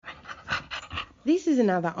This is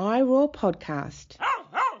another iRaw podcast.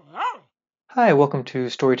 Hi, welcome to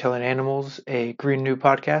Storytelling Animals, a green new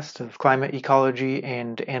podcast of climate, ecology,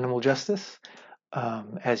 and animal justice.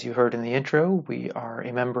 As you heard in the intro, we are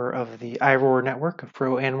a member of the iRoar network of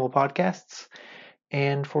pro-animal podcasts,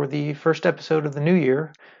 and for the first episode of the new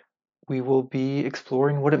year, we will be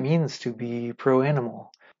exploring what it means to be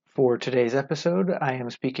pro-animal. For today's episode, I am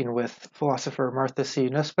speaking with philosopher Martha C.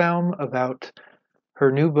 Nussbaum about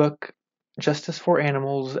her new book, Justice for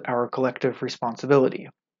Animals, Our Collective Responsibility.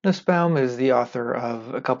 Nussbaum is the author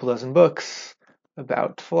of a couple dozen books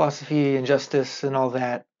about philosophy and justice and all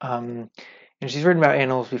that. And she's written about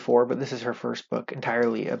animals before, but this is her first book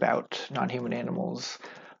entirely about non-human animals.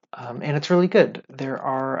 And it's really good. There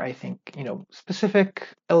are, I think, specific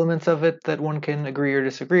elements of it that one can agree or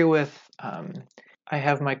disagree with. I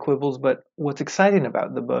have my quibbles, but what's exciting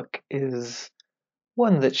about the book is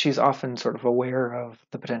one, that she's often sort of aware of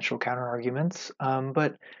the potential counterarguments,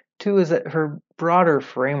 but two is that her broader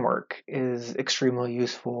framework is extremely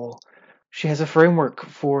useful. She has a framework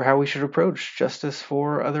for how we should approach justice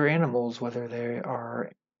for other animals, whether they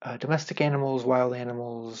are domestic animals, wild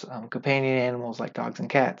animals, companion animals like dogs and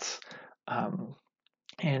cats.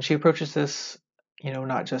 And she approaches this,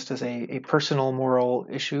 not just as a personal moral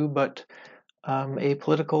issue, but a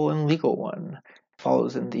political and legal one.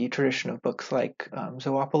 Follows in the tradition of books like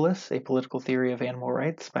Zoopolis, A Political Theory of Animal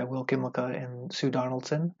Rights by Will Gimlicka and Sue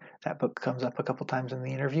Donaldson. That book comes up a couple times in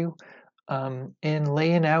the interview. In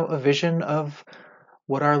laying out a vision of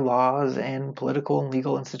what our laws and political and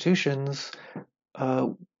legal institutions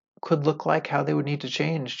could look like, how they would need to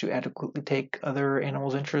change to adequately take other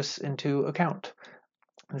animals' interests into account.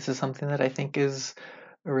 This is something that I think is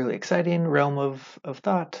a really exciting realm of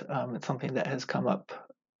thought. It's something that has come up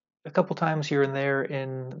a couple times here and there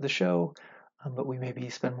in the show, but we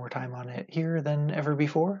maybe spend more time on it here than ever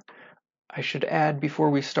before. I should add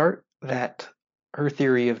before we start that her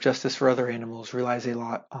theory of justice for other animals relies a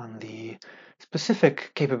lot on the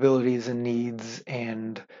specific capabilities and needs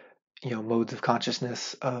and modes of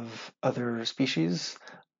consciousness of other species,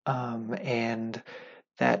 and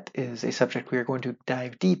that is a subject we are going to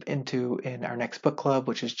dive deep into in our next book club,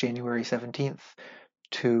 which is January 17th,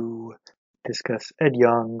 to discuss Ed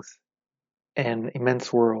Young's An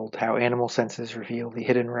Immense World, How Animal Senses Reveal the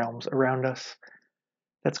Hidden Realms Around Us.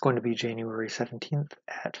 That's going to be January 17th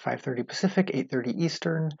at 5:30 Pacific, 8:30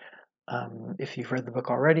 Eastern. If you've read the book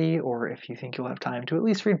already, or if you think you'll have time to at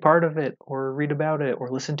least read part of it, or read about it, or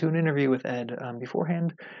listen to an interview with Ed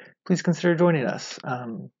beforehand, please consider joining us.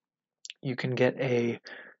 You can get a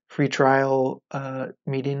free trial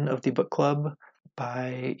meeting of the book club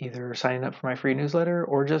by either signing up for my free newsletter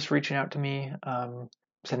or just reaching out to me,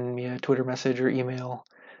 sending me a Twitter message or email.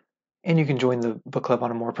 And you can join the book club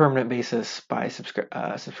on a more permanent basis by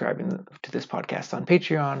subscribing to this podcast on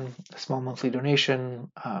Patreon. A small monthly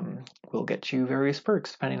donation will get you various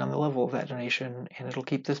perks depending on the level of that donation, and it'll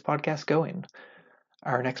keep this podcast going.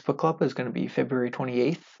 Our next book club is going to be February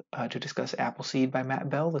 28th to discuss Appleseed by Matt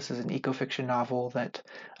Bell. This is an eco-fiction novel that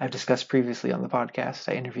I've discussed previously on the podcast.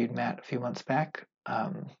 I interviewed Matt a few months back.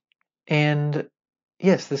 And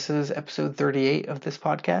yes, this is episode 38 of this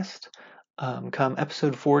podcast. Come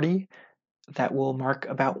episode 40, that will mark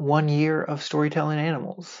about 1 year of Storytelling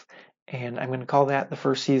Animals. And I'm going to call that the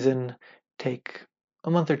first season, take a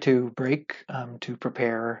month or two break to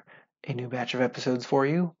prepare a new batch of episodes for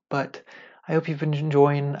you. But I hope you've been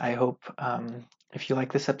enjoying. I hope if you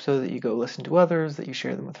like this episode that you go listen to others, that you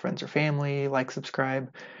share them with friends or family, like,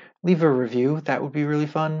 subscribe, leave a review. That would be really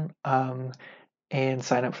fun. And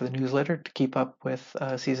sign up for the newsletter to keep up with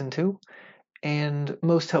season 2. And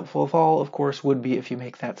most helpful of all, of course, would be if you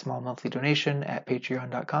make that small monthly donation at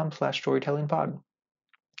patreon.com/storytellingpod.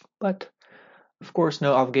 But, of course,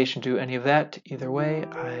 no obligation to any of that. Either way,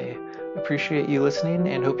 I appreciate you listening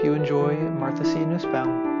and hope you enjoy Martha C.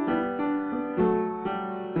 Nussbaum.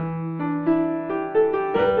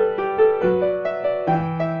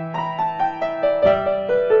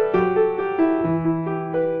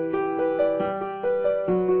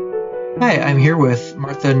 Hi, I'm here with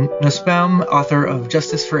Martha Nussbaum, author of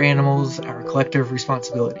Justice for Animals, Our Collective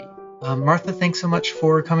Responsibility. Martha, thanks so much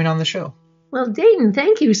for coming on the show. Well, Dayton,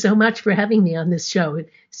 thank you so much for having me on this show.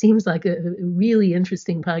 It seems like a really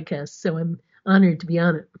interesting podcast, so I'm honored to be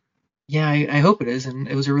on it. Yeah, I hope it is, and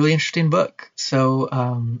it was a really interesting book. So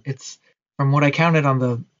it's, from what I counted on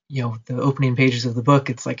the opening pages of the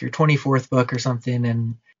book, it's like your 24th book or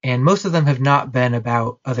something, and most of them have not been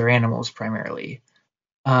about other animals primarily.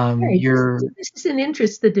 Right. This is an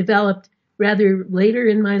interest that developed rather later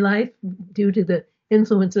in my life due to the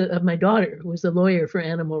influence of my daughter, who was a lawyer for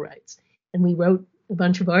animal rights. And we wrote a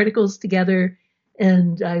bunch of articles together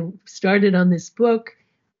And I started on this book,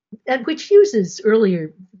 and which uses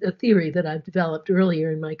earlier a theory that I've developed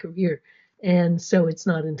earlier in my career. And so it's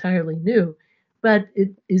not entirely new, but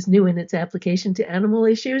it is new in its application to animal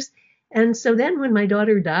issues. And so then when my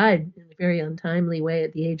daughter died in a very untimely way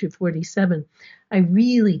at the age of 47, I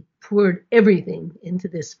really poured everything into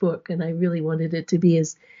this book. And I really wanted it to be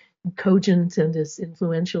as cogent and as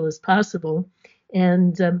influential as possible.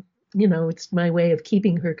 And, it's my way of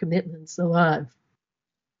keeping her commitments alive.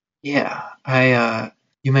 Yeah,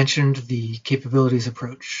 you mentioned the capabilities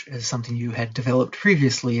approach as something you had developed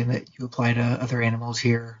previously and that you apply to other animals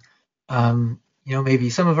here. Maybe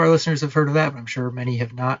some of our listeners have heard of that, but I'm sure many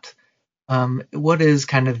have not. What is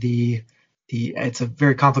kind of it's a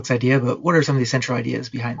very complex idea, but what are some of the central ideas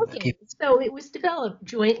behind the Okay, so it was developed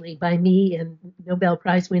jointly by me and Nobel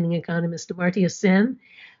Prize winning economist Amartya Sen,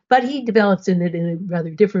 but he develops it in a rather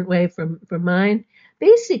different way from mine.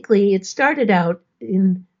 Basically, it started out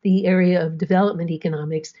in the area of development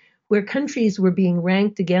economics, where countries were being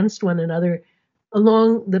ranked against one another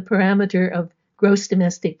along the parameter of gross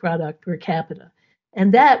domestic product per capita.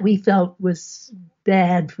 And that we felt was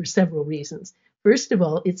bad for several reasons. First of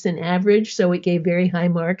all, it's an average, so it gave very high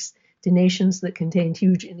marks to nations that contained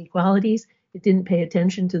huge inequalities. It didn't pay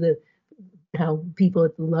attention to how people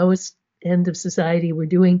at the lowest end of society were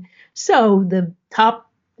doing. So the top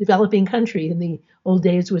developing country in the old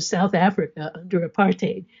days was South Africa under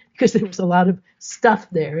apartheid, because there was a lot of stuff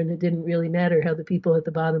there and it didn't really matter how the people at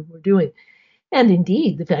the bottom were doing. And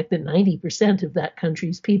indeed, the fact that 90% of that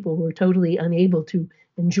country's people were totally unable to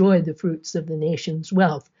enjoy the fruits of the nation's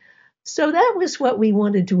wealth. So that was what we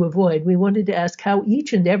wanted to avoid. We wanted to ask how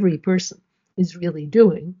each and every person is really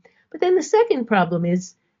doing. But then the second problem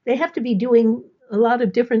is they have to be doing a lot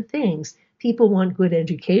of different things. People want good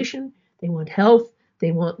education, they want health,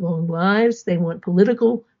 they want long lives, they want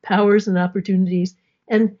political powers and opportunities.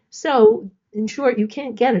 And so, in short, you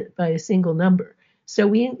can't get it by a single number. So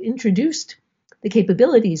we introduced the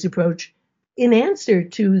capabilities approach in answer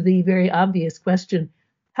to the very obvious question,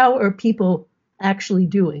 how are people actually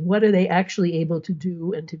doing? What are they actually able to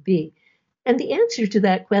do and to be? And the answer to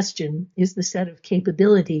that question is the set of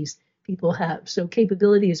capabilities people have. So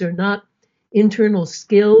capabilities are not internal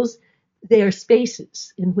skills, they are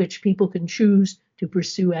spaces in which people can choose to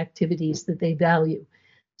pursue activities that they value.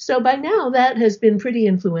 So by now, that has been pretty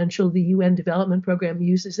influential. The UN Development Program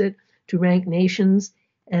uses it to rank nations.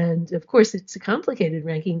 And of course, it's a complicated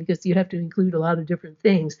ranking because you have to include a lot of different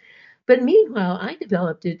things. But meanwhile, I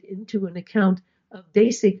developed it into an account of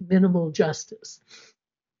basic minimal justice,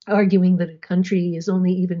 arguing that a country is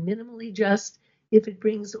only even minimally just if it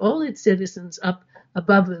brings all its citizens up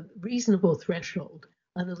above a reasonable threshold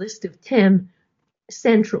on a list of 10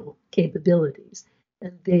 central capabilities.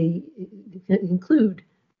 And they include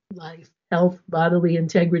life, health, bodily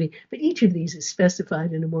integrity, but each of these is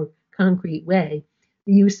specified in a more concrete way.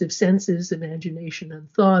 The use of senses, imagination,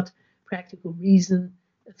 and thought, practical reason,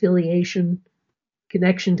 affiliation,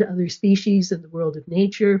 connection to other species and the world of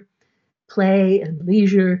nature, play and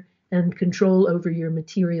leisure, and control over your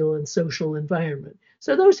material and social environment.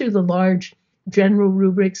 So those are the large general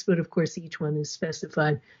rubrics, but of course each one is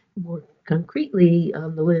specified more concretely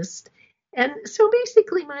on the list. And so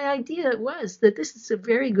basically my idea was that this is a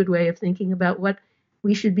very good way of thinking about what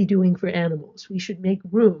we should be doing for animals. We should make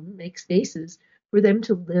room, make spaces for them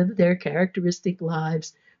to live their characteristic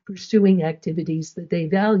lives, pursuing activities that they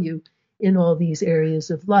value in all these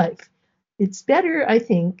areas of life. It's better, I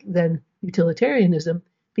think, than utilitarianism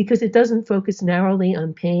because it doesn't focus narrowly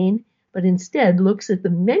on pain, but instead looks at the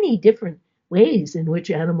many different ways in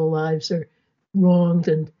which animal lives are wronged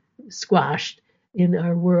and squashed in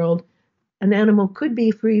our world. An animal could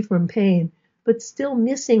be free from pain, but still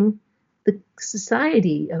missing the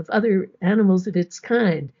society of other animals of its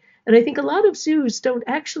kind. And I think a lot of zoos don't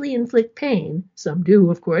actually inflict pain. Some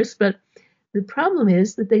do, of course, but the problem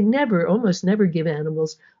is that they almost never give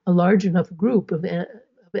animals a large enough group of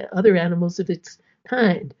other animals of its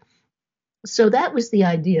kind. So that was the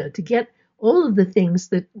idea, to get all of the things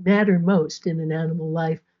that matter most in an animal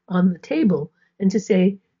life on the table and to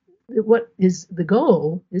say that what is the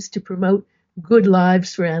goal is to promote good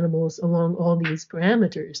lives for animals along all these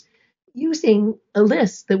parameters using a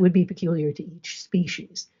list that would be peculiar to each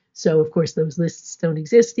species. So, of course, those lists don't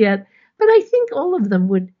exist yet, but I think all of them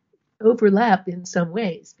would overlap in some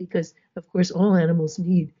ways because, of course, all animals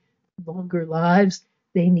need longer lives.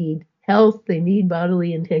 They need health. They need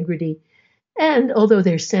bodily integrity. And although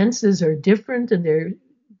their senses are different and their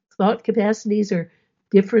thought capacities are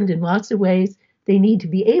different in lots of ways, they need to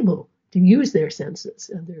be able to use their senses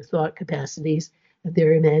and their thought capacities and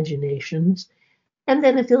their imaginations. And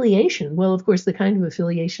then affiliation. Well, of course, the kind of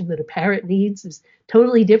affiliation that a parrot needs is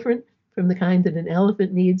totally different from the kind that an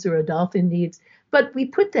elephant needs or a dolphin needs. But we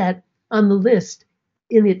put that on the list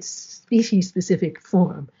in its species-specific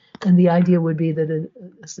form. And the idea would be that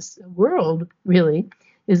a world really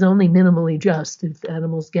is only minimally just if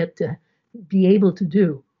animals get to be able to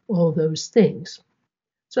do all those things.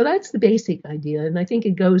 So that's the basic idea. And I think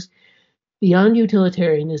it goes beyond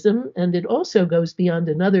utilitarianism, and it also goes beyond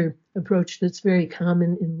another approach that's very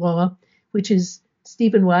common in law, which is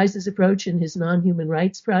Stephen Wise's approach in his Non-Human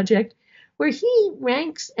Rights Project, where he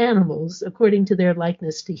ranks animals according to their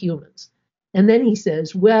likeness to humans. And then he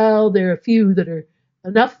says, well, there are a few that are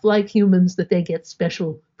enough like humans that they get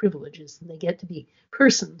special privileges, and they get to be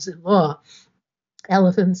persons in law,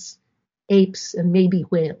 elephants, apes, and maybe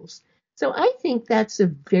whales. So I think that's a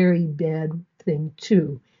very bad thing,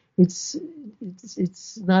 too.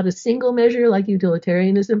 It's not a single measure like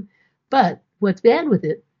utilitarianism, but what's bad with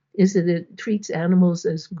it is that it treats animals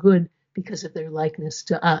as good because of their likeness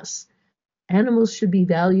to us. Animals should be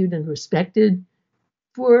valued and respected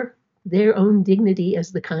for their own dignity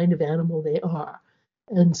as the kind of animal they are.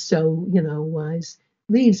 And so, Wise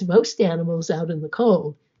leaves most animals out in the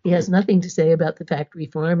cold. He has nothing to say about the factory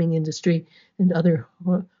farming industry and other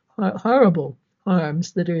horrible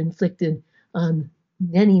harms that are inflicted on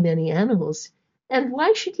many, many animals. And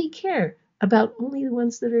why should he care about only the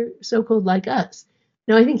ones that are so-called like us?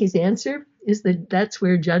 Now, I think his answer is that that's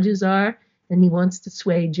where judges are, and he wants to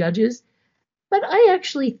sway judges. But I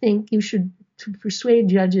actually think you should persuade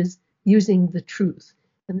judges using the truth.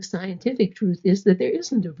 And the scientific truth is that there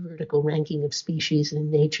isn't a vertical ranking of species in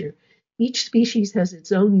nature. Each species has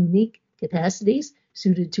its own unique capacities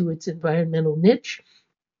suited to its environmental niche.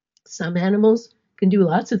 Some animals can do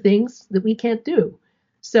lots of things that we can't do.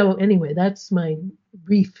 So anyway, that's my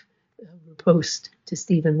brief post to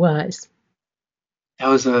Stephen Wise. That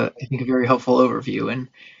was, I think, a very helpful overview. And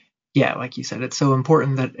yeah, like you said, it's so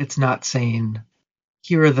important that it's not saying,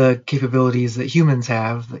 here are the capabilities that humans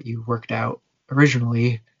have that you worked out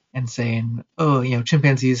originally, and saying, oh,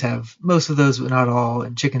 chimpanzees have most of those, but not all,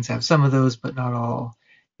 and chickens have some of those, but not all.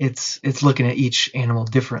 It's looking at each animal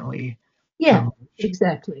differently. Yeah,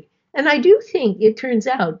 exactly. And I do think it turns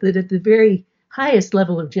out that at the very highest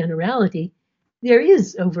level of generality, there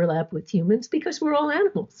is overlap with humans because we're all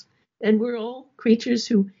animals and we're all creatures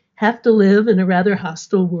who have to live in a rather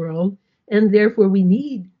hostile world, and therefore we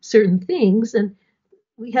need certain things, and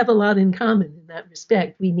we have a lot in common in that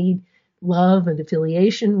respect. We need love and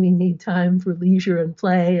affiliation, we need time for leisure and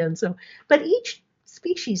play, and so, but each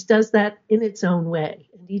species does that in its own way,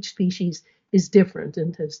 and each species is different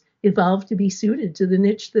and has evolved to be suited to the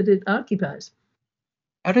niche that it occupies.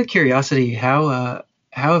 Out of curiosity, how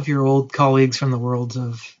have your old colleagues from the worlds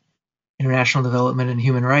of international development and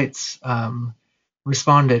human rights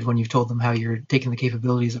responded when you've told them how you're taking the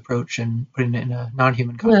capabilities approach and putting it in a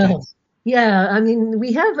non-human context? Well, yeah, I mean,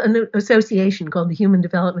 we have an association called the Human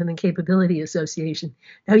Development and Capability Association.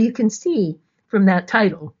 Now, you can see from that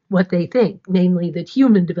title what they think, namely that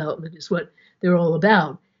human development is what they're all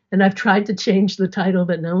about. And I've tried to change the title,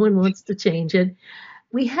 but no one wants to change it.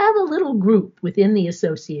 We have a little group within the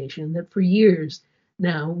association that for years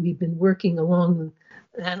now we've been working along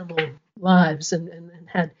animal lives and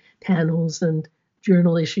had panels and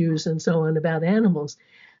journal issues and so on about animals.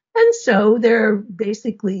 And so there are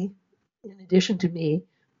basically, in addition to me,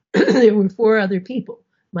 there were 4 other people.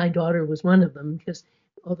 My daughter was one of them because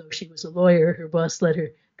although she was a lawyer, her boss let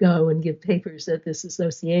her go and give papers at this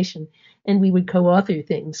association. And we would co-author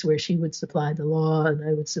things where she would supply the law and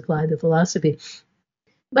I would supply the philosophy.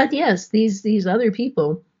 But yes, these other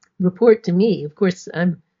people report to me. Of course,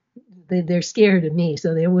 they're scared of me,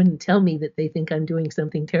 so they wouldn't tell me that they think I'm doing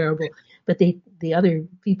something terrible. But the other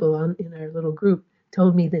people in our little group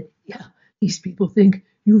told me that, yeah, these people think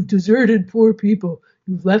you've deserted poor people,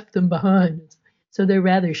 you've left them behind. So they're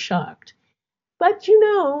rather shocked. But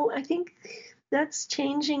I think that's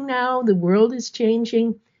changing now. The world is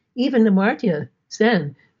changing. Even Amartya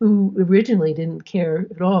Sen, who originally didn't care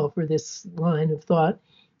at all for this line of thought,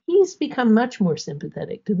 he's become much more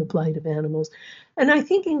sympathetic to the plight of animals. And I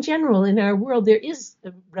think in general in our world there is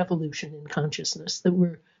a revolution in consciousness that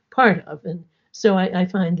we're part of. And so I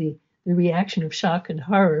find the reaction of shock and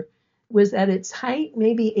horror was at its height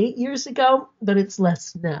maybe 8 years ago, but it's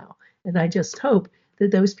less now. And I just hope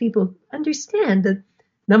that those people understand that,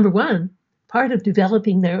 number one, part of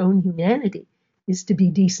developing their own humanity is to be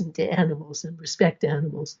decent to animals and respect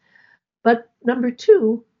animals. But number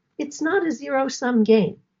two, it's not a zero-sum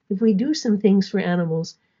game. If we do some things for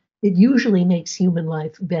animals, it usually makes human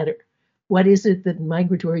life better. What is it that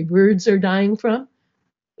migratory birds are dying from?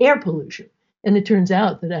 Air pollution. And it turns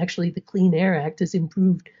out that actually the Clean Air Act has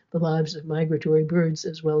improved the lives of migratory birds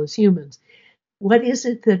as well as humans. What is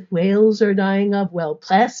it that whales are dying of? Well,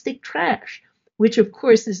 plastic trash, which of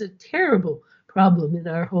course is a terrible problem in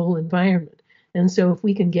our whole environment. And so if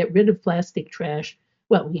we can get rid of plastic trash,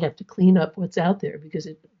 well, we have to clean up what's out there because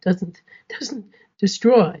it doesn't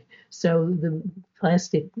destroy. So the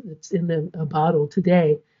plastic that's in a bottle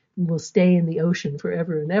today will stay in the ocean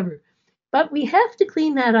forever and ever. But we have to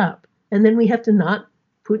clean that up, and then we have to not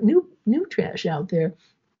put new trash out there,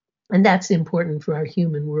 and that's important for our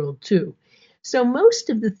human world too. So most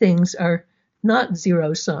of the things are not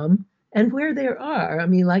zero sum, and where there are, I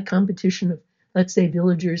mean, like competition of, let's say,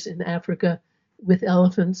 villagers in Africa with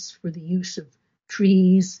elephants for the use of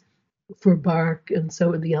trees for bark, and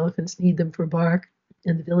so the elephants need them for bark,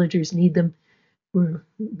 and the villagers need them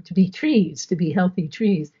to be trees, to be healthy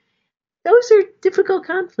trees. Those are difficult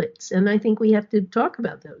conflicts, and I think we have to talk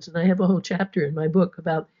about those. And I have a whole chapter in my book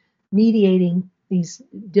about mediating these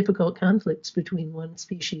difficult conflicts between one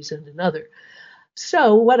species and another.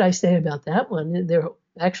 So what I say about that one, there are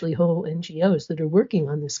actually whole NGOs that are working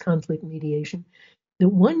on this conflict mediation. The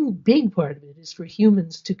one big part of it is for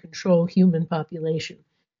humans to control human population,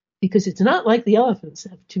 because it's not like the elephants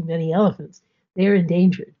have too many elephants. They're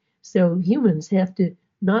endangered. So humans have to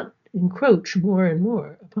not encroach more and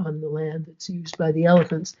more upon the land that's used by the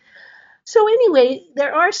elephants. So anyway,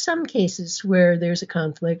 there are some cases where there's a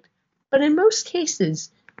conflict, but in most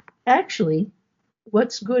cases, actually,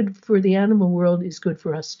 what's good for the animal world is good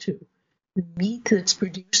for us too. The meat that's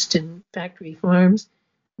produced in factory farms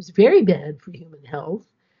is very bad for human health.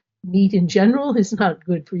 Meat in general is not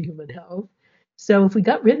good for human health. So if we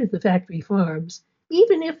got rid of the factory farms,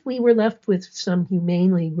 even if we were left with some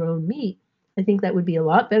humanely grown meat, I think that would be a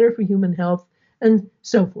lot better for human health and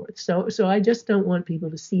so forth. So I just don't want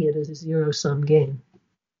people to see it as a zero-sum game.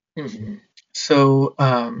 Mm-hmm. So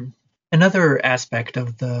another aspect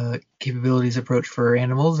of the capabilities approach for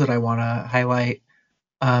animals that I want to highlight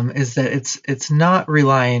is that it's not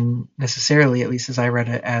relying necessarily, at least as I read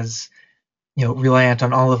it, as reliant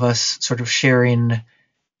on all of us sort of sharing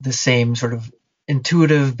the same sort of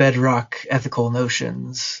intuitive bedrock ethical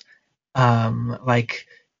notions. Like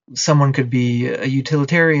someone could be a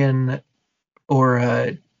utilitarian or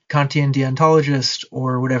a Kantian deontologist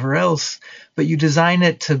or whatever else, but you design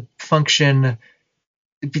it to function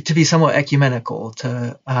to be somewhat ecumenical.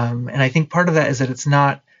 And I think part of that is that it's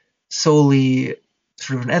not solely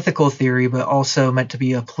sort of an ethical theory, but also meant to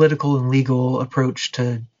be a political and legal approach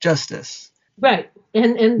to justice. Right.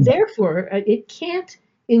 And therefore, it can't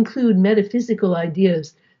include metaphysical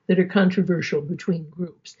ideas that are controversial between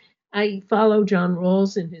groups. I follow John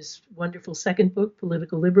Rawls in his wonderful second book,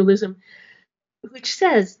 Political Liberalism, which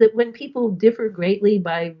says that when people differ greatly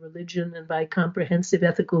by religion and by comprehensive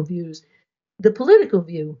ethical views, the political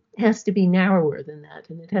view has to be narrower than that,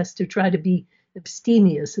 and it has to try to be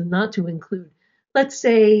abstemious and not to include, let's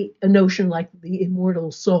say, a notion like the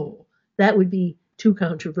immortal soul. That would be too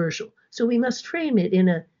controversial. So we must frame it in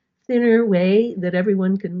a thinner way that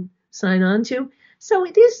everyone can sign on to. So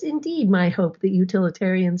it is indeed my hope that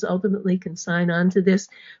utilitarians ultimately can sign on to this,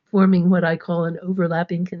 forming what I call an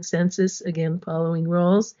overlapping consensus, again, following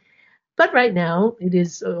Rawls. But right now, it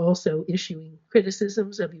is also issuing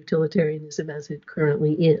criticisms of utilitarianism as it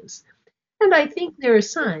currently is. And I think there are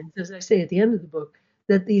signs, as I say at the end of the book,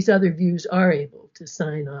 that these other views are able to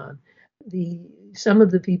sign on. Some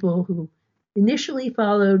of the people who initially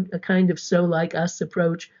followed a kind of so like us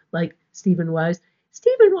approach, like Stephen Wise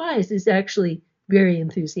is actually very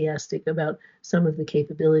enthusiastic about some of the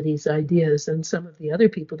capabilities, ideas, and some of the other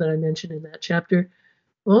people that I mentioned in that chapter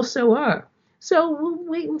also are. So we'll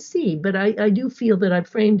wait and see. But I do feel that I've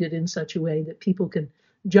framed it in such a way that people can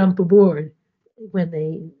jump aboard when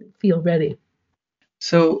they feel ready.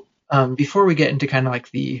 So before we get into kind of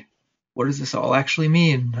like the what does this all actually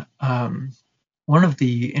mean, one of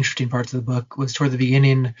the interesting parts of the book was toward the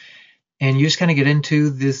beginning, and you just kind of get into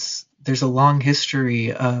this. There's a long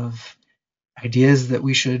history of ideas that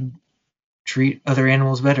we should treat other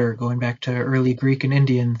animals better, going back to early Greek and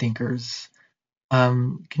Indian thinkers.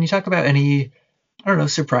 Can you talk about any, I don't know,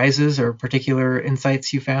 surprises or particular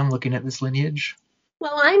insights you found looking at this lineage?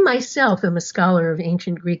 Well, I myself am a scholar of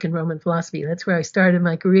ancient Greek and Roman philosophy. That's where I started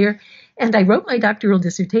my career. And I wrote my doctoral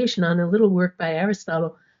dissertation on a little work by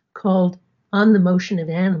Aristotle called On the Motion of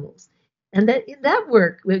Animals. And that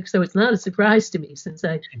work, so it's not a surprise to me since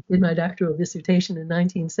I did my doctoral dissertation in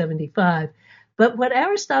 1975. But what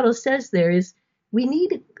Aristotle says there is we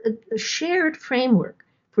need a shared framework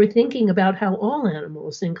for thinking about how all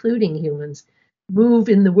animals, including humans, move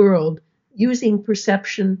in the world using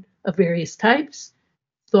perception of various types,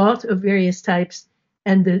 thought of various types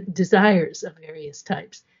and the desires of various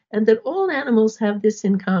types, and that all animals have this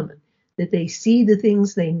in common, that they see the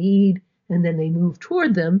things they need and then they move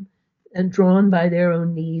toward them and drawn by their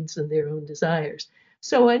own needs and their own desires.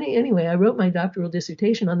 So anyway, I wrote my doctoral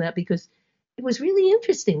dissertation on that because it was really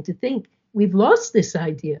interesting to think we've lost this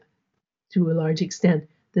idea to a large extent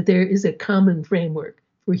that there is a common framework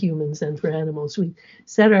for humans and for animals. We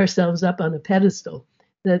set ourselves up on a pedestal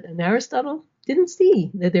that Aristotle didn't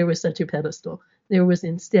see that there was such a pedestal. There was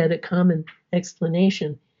instead a common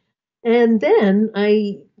explanation. And then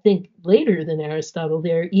I think later than Aristotle,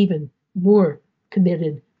 there are even more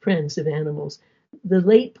committed friends of animals. The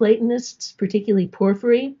late Platonists, particularly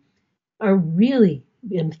Porphyry, are really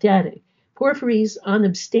emphatic. Porphyry's On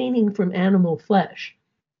Abstaining from Animal Flesh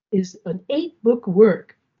is an 8-book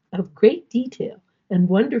work of great detail and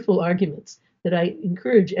wonderful arguments that I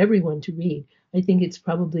encourage everyone to read. I think it's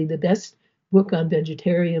probably the best book on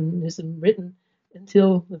vegetarianism written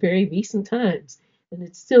until the very recent times, and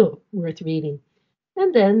it's still worth reading.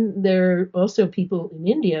 And then there are also people in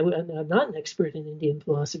India. I'm not an expert in Indian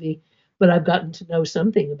philosophy, but I've gotten to know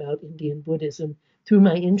something about Indian Buddhism through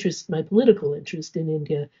my interest, my political interest in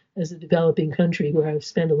India as a developing country where I've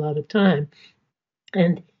spent a lot of time.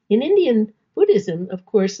 And in Indian Buddhism, of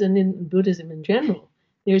course, and in Buddhism in general,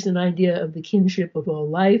 there's an idea of the kinship of all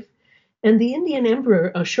life. And the Indian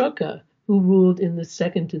emperor Ashoka, who ruled in the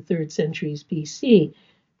 2nd to 3rd centuries BC,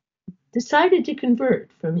 decided to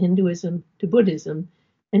convert from Hinduism to Buddhism.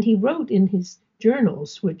 And he wrote in his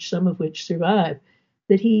journals, some of which survive,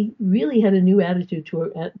 that he really had a new attitude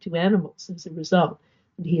to animals as a result.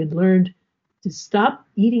 That he had learned to stop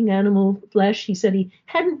eating animal flesh. He said he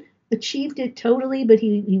hadn't achieved it totally, but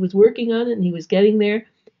he was working on it and he was getting there.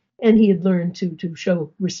 And he had learned to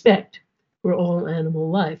show respect for all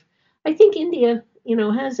animal life. I think India,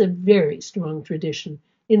 has a very strong tradition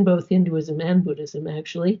in both Hinduism and Buddhism,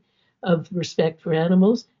 actually, of respect for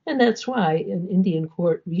animals. And that's why an Indian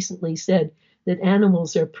court recently said that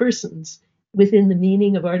animals are persons within the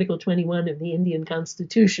meaning of Article 21 of the Indian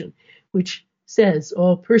Constitution, which says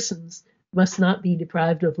all persons must not be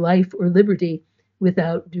deprived of life or liberty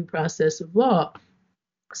without due process of law.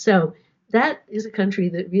 So that is a country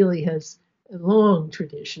that really has a long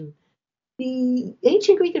tradition. The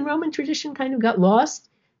ancient Greek and Roman tradition kind of got lost.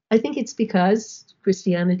 I think it's because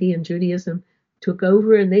Christianity and Judaism took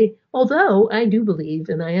over, and although I do believe,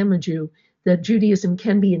 and I am a Jew, that Judaism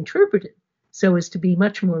can be interpreted so as to be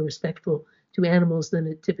much more respectful to animals than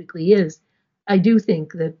it typically is, I do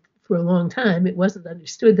think that for a long time it wasn't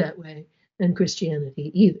understood that way, and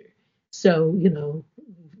Christianity either. So,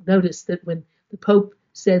 notice that when the Pope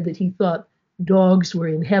said that he thought dogs were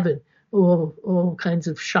in heaven, all kinds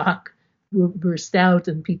of shock burst out,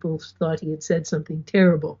 and people thought he had said something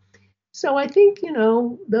terrible. So I think,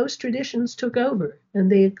 those traditions took over,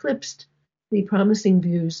 and they eclipsed the promising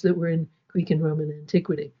views that were in Greek and Roman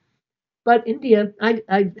antiquity. But India,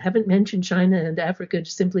 I haven't mentioned China and Africa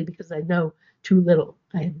simply because I know too little.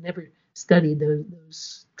 I have never studied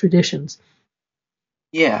those traditions.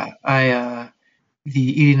 Yeah, the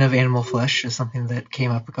eating of animal flesh is something that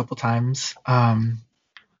came up a couple times. In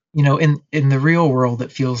the real world,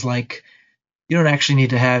 it feels like you don't actually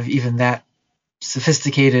need to have even that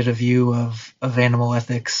sophisticated a view of animal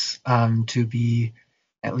ethics to be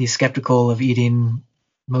at least skeptical of eating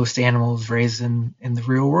most animals raised in the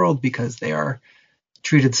real world because they are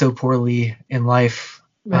treated so poorly in life.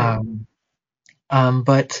 Right.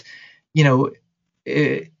 But you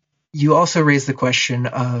also raise the question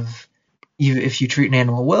of if you treat an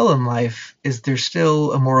animal well in life, is there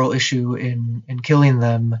still a moral issue in killing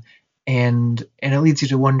them? And it leads you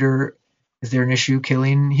to wonder, is there an issue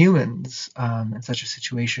killing humans in such a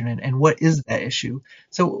situation? And what is that issue?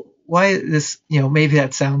 So why this, maybe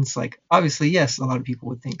that sounds like, obviously, yes, a lot of people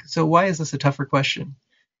would think. So why is this a tougher question?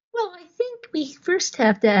 Well, I think we first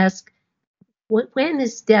have to ask, when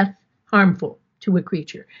is death harmful to a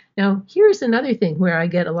creature? Now, here's another thing where I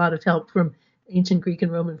get a lot of help from ancient Greek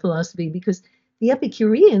and Roman philosophy, because the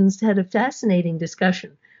Epicureans had a fascinating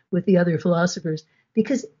discussion with the other philosophers,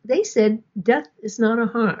 because they said death is not a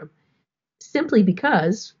harm, simply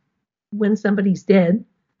because when somebody's dead,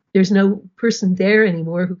 there's no person there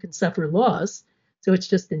anymore who can suffer loss. So it's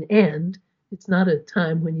just an end. It's not a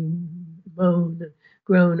time when you moan and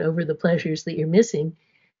groan over the pleasures that you're missing.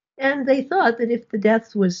 And they thought that if the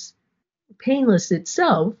death was painless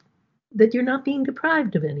itself, that you're not being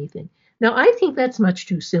deprived of anything. Now, I think that's much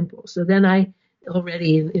too simple. So then I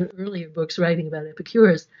already, in earlier books writing about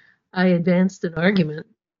Epicurus, I advanced an argument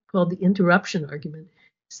called the interruption argument,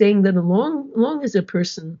 saying that as long as a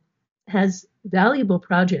person has valuable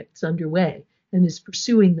projects underway and is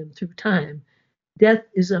pursuing them through time. Death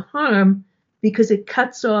is a harm because it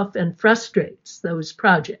cuts off and frustrates those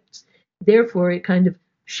projects. Therefore, it kind of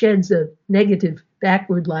sheds a negative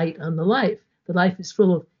backward light on the life. The life is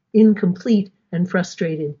full of incomplete and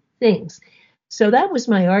frustrated things. So that was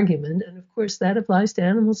my argument. And of course, that applies to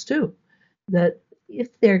animals too, that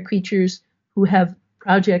if they're creatures who have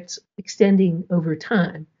projects extending over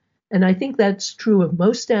time, and I think that's true of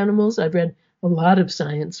most animals. I've read a lot of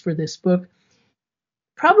science for this book.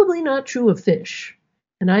 Probably not true of fish.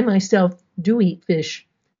 And I myself do eat fish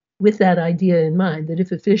with that idea in mind, that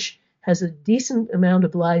if a fish has a decent amount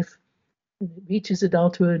of life, reaches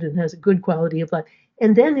adulthood and has a good quality of life,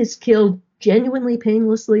 and then is killed genuinely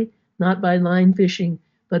painlessly, not by line fishing,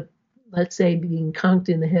 but let's say being conked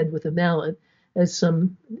in the head with a mallet, as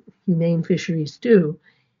some humane fisheries do,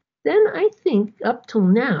 then I think up till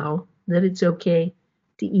now that it's okay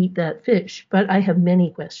to eat that fish. But I have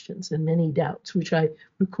many questions and many doubts, which I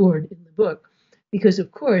record in the book, because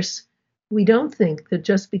of course we don't think that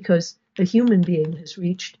just because a human being has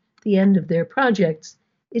reached the end of their projects,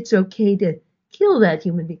 it's okay to kill that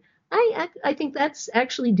human being. I think that's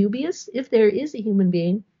actually dubious. If there is a human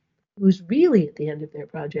being who's really at the end of their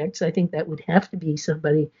projects, I think that would have to be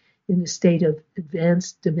somebody in a state of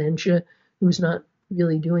advanced dementia who's not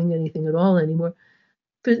really doing anything at all anymore.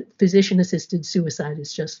 Physician-assisted suicide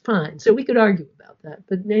is just fine. So we could argue about that.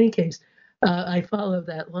 But in any case, I follow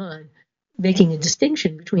that line, making a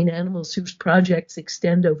distinction between animals whose projects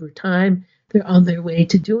extend over time. They're on their way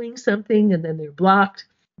to doing something, and then they're blocked,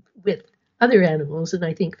 with other animals, and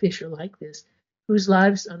I think fish are like this, whose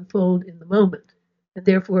lives unfold in the moment. And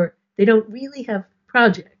therefore, they don't really have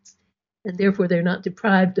projects. And therefore, they're not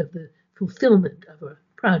deprived of the fulfillment of a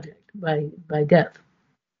project by death.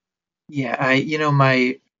 Yeah,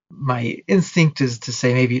 my instinct is to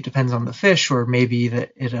say maybe it depends on the fish, or maybe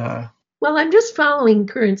that it Well, I'm just following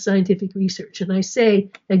current scientific research, and I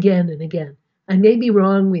say again and again, I may be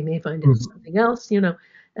wrong. We may find out something else,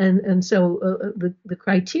 and so the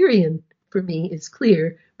criterion for me is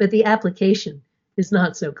clear, but the application is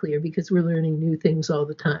not so clear because we're learning new things all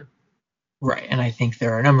the time. Right, and I think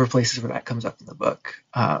there are a number of places where that comes up in the book.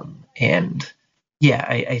 And yeah,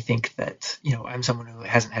 I think that I'm someone who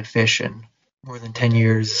hasn't had fish in more than 10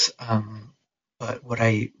 years. But what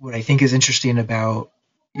I think is interesting about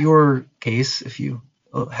your case, if you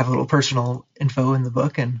have a little personal info in the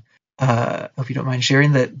book, and hope you don't mind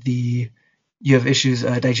sharing that you have issues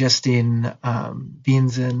digesting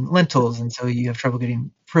beans and lentils, and so you have trouble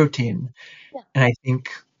getting protein. Yeah. And I think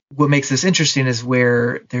what makes this interesting is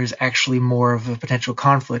where there's actually more of a potential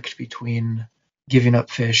conflict between giving up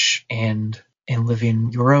fish and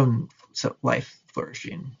living your own life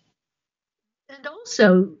flourishing. And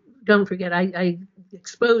also, don't forget, I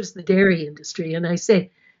expose the dairy industry, and I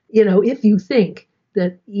say, if you think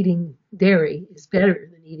that eating dairy is better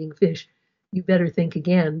than eating fish, you better think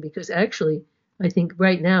again, because actually, I think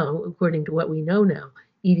right now, according to what we know now,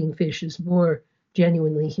 eating fish is more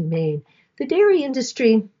genuinely humane. The dairy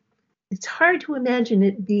industry, it's hard to imagine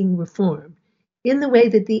it being reformed in the way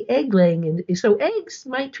that the egg laying, so eggs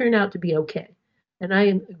might turn out to be okay. And I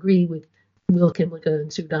agree with Will Kimlicka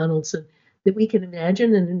and Sue Donaldson that we can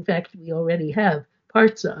imagine, and in fact, we already have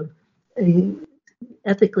parts of a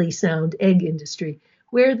ethically sound egg industry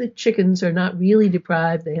where the chickens are not really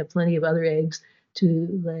deprived. They have plenty of other eggs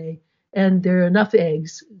to lay, and there are enough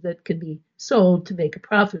eggs that can be sold to make a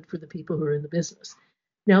profit for the people who are in the business.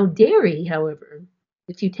 Now, dairy, however,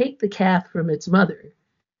 if you take the calf from its mother,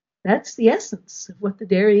 that's the essence of what the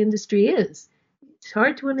dairy industry is. It's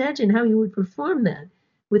hard to imagine how you would perform that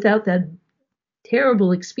without that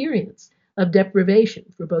terrible experience of deprivation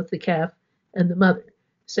for both the calf and the mother.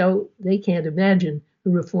 So they can't imagine a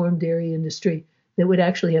reformed dairy industry that would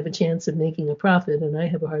actually have a chance of making a profit, and I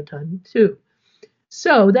have a hard time too.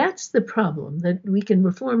 So that's the problem, that we can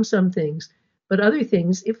reform some things, but other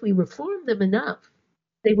things, if we reform them enough,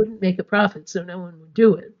 they wouldn't make a profit, so no one would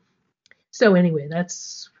do it. So anyway,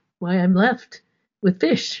 that's why I'm left with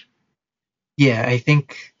fish. Yeah, I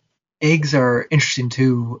think eggs are interesting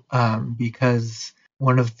too, because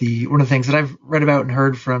one of the things that I've read about and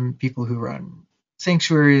heard from people who run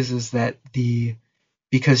sanctuaries is that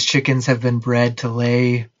because chickens have been bred to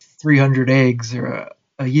lay 300 eggs or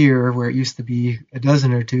a year, where it used to be a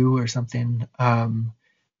dozen or two or something,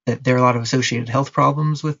 that there are a lot of associated health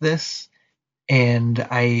problems with this. And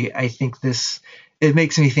I think it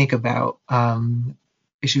makes me think about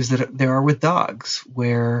issues that there are with dogs,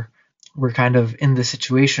 where we're kind of in the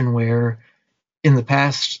situation where in the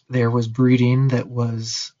past there was breeding that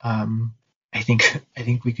was I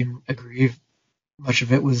think we can agree much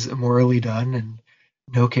of it was immorally done, and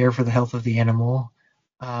no care for the health of the animal.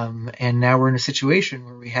 And now we're in a situation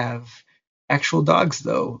where we have actual dogs,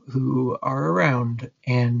 though, who are around.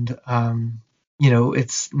 And,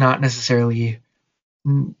 it's not necessarily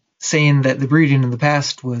saying that the breeding in the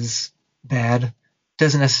past was bad.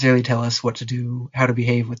 Doesn't necessarily tell us what to do, how to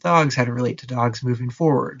behave with dogs, how to relate to dogs moving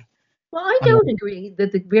forward. Well, I don't agree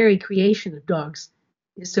that the very creation of dogs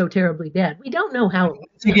is so terribly bad. We don't know how.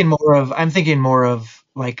 I'm thinking more of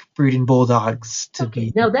like breeding bulldogs to Okay,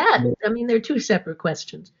 be. now they're two separate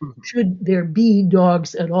questions. Should there be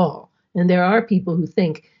dogs at all? And there are people who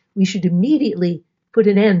think we should immediately put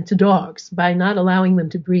an end to dogs by not allowing them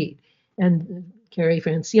to breed. And Carrie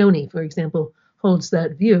Francione, for example, holds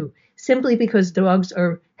that view simply because dogs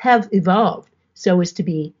have evolved so as to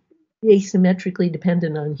be asymmetrically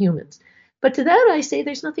dependent on humans. But to that I say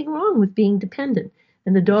there's nothing wrong with being dependent,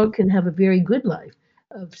 and the dog can have a very good life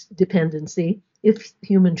of dependency if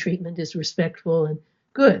human treatment is respectful and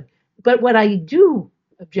good. But what I do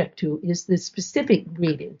object to is the specific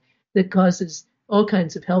breeding that causes all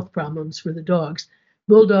kinds of health problems for the dogs.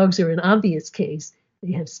 Bulldogs are an obvious case.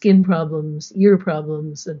 They have skin problems, ear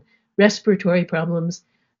problems, and respiratory problems.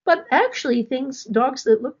 But actually, dogs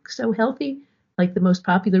that look so healthy, like the most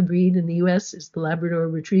popular breed in the US is the Labrador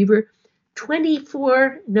Retriever,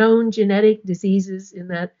 24 known genetic diseases in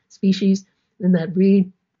that species, in that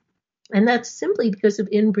breed. And that's simply because of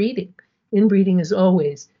inbreeding. Inbreeding is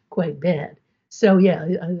always quite bad. So, yeah,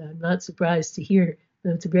 I'm not surprised to hear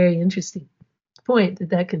that it's a very interesting point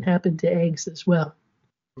that can happen to eggs as well.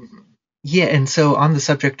 Yeah, and so on the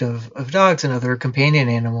subject of dogs and other companion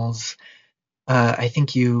animals, I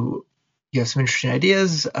think you have some interesting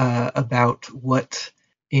ideas about what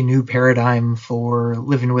a new paradigm for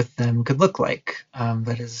living with them could look like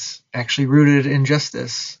that is actually rooted in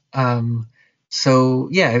justice. So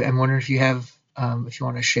yeah, I'm wondering if you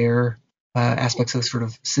want to share aspects of sort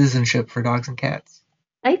of citizenship for dogs and cats.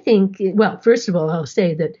 I think, well, first of all, I'll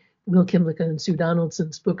say that Will Kimlicka and Sue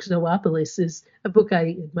Donaldson's book Zoopolis is a book I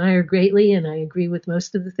admire greatly, and I agree with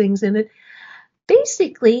most of the things in it.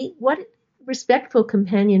 Basically, what respectful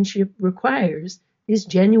companionship requires is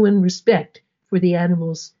genuine respect for the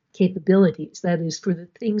animal's capabilities. That is, for the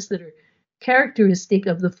things that are characteristic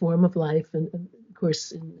of the form of life. And of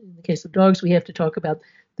course, in the case of dogs, we have to talk about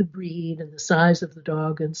the breed and the size of the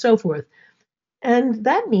dog and so forth. And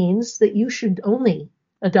that means that you should only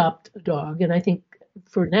adopt a dog. And I think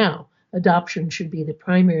for now, adoption should be the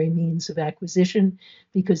primary means of acquisition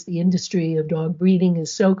because the industry of dog breeding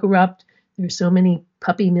is so corrupt. There's so many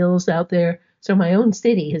puppy mills out there. So my own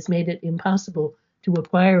city has made it impossible to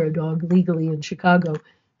acquire a dog legally in Chicago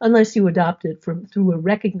unless you adopt it through a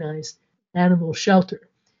recognized animal shelter.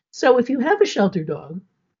 So if you have a shelter dog,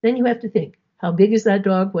 then you have to think, how big is that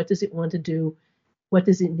dog? What does it want to do? What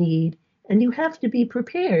does it need? And you have to be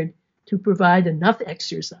prepared to provide enough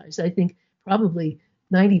exercise. I think probably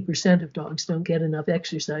 90% of dogs don't get enough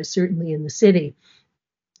exercise, certainly in the city.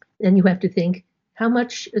 Then you have to think, how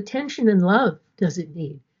much attention and love does it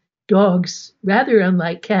need? Dogs, rather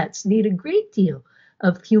unlike cats, need a great deal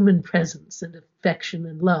of human presence and affection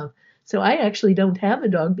and love. So I actually don't have a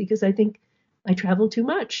dog because I think I travel too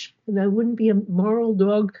much and I wouldn't be a moral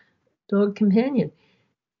dog companion.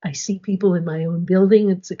 I see people in my own building.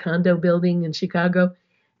 It's a condo building in Chicago,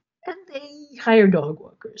 and they hire dog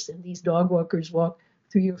walkers. And these dog walkers walk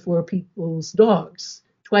 3 or 4 people's dogs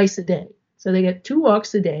twice a day. So they get 2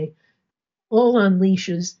 walks a day, all on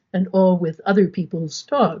leashes and all with other people's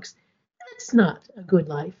dogs. That's not a good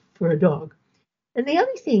life for a dog. And the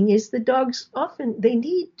other thing is the dogs often, they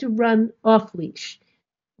need to run off leash.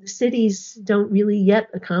 The cities don't really yet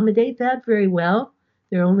accommodate that very well.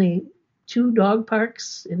 There are only 2 dog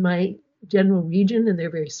parks in my general region, and they're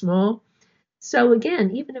very small. So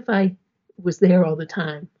again, even if I was there all the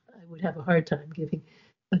time, I would have a hard time giving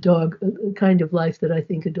a dog a kind of life that I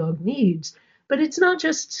think a dog needs. But it's not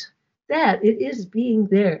just that, it is being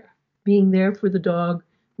there for the dog,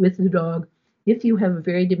 with the dog. If you have a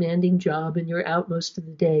very demanding job and you're out most of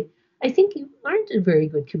the day, I think you aren't a very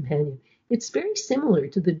good companion. It's very similar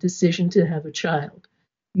to the decision to have a child.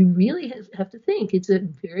 You really have to think it's a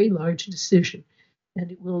very large decision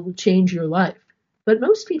and it will change your life. But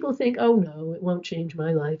most people think, oh no, it won't change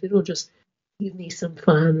my life. It'll just give me some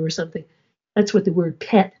fun or something. That's what the word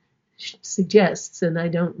pet suggests, and I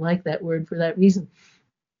don't like that word for that reason.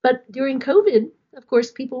 But during COVID, of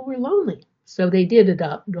course, people were lonely. So they did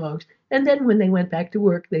adopt dogs. And then when they went back to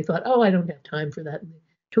work, they thought, oh, I don't have time for that. And they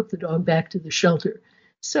took the dog back to the shelter.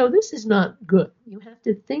 So this is not good. You have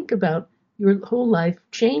to think about your whole life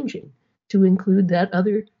changing to include that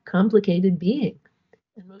other complicated being.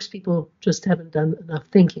 And most people just haven't done enough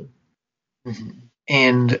thinking. Mm-hmm.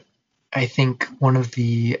 And I think one of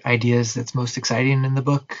the ideas that's most exciting in the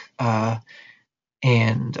book,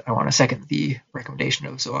 and I want to second the recommendation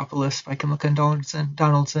of Zoopolis by Kimlicka and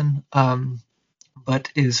Donaldson,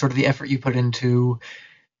 but is sort of the effort you put into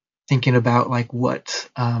thinking about like what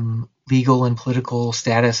legal and political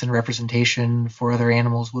status and representation for other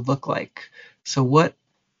animals would look like. So what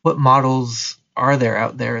models are there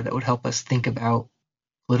out there that would help us think about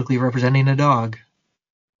politically representing a dog?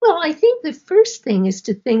 Well, I think the first thing is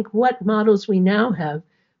to think what models we now have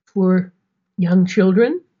for young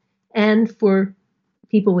children and for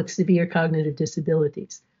people with severe cognitive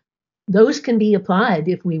disabilities. Those can be applied,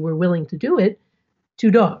 if we were willing to do it, to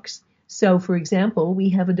dogs. So, for example, we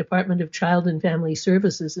have a Department of Child and Family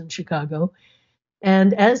Services in Chicago.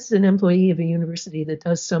 And as an employee of a university that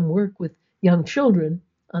does some work with young children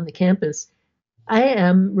on the campus, I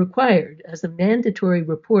am required as a mandatory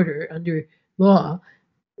reporter under law,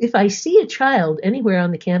 if I see a child anywhere on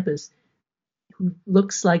the campus who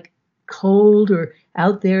looks like cold or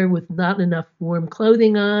out there with not enough warm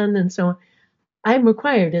clothing on and so on, I'm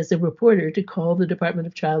required as a reporter to call the Department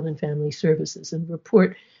of Child and Family Services and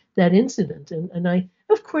report that incident. And I,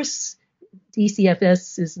 of course,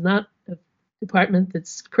 DCFS is not a department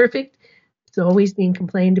that's perfect. It's always being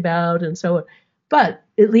complained about and so on. But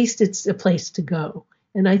at least it's a place to go.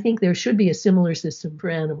 And I think there should be a similar system for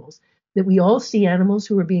animals, that we all see animals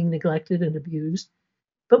who are being neglected and abused,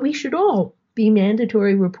 but we should all be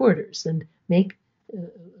mandatory reporters and make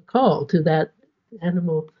a call to that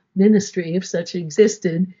animal ministry, if such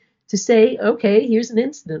existed, to say, okay, here's an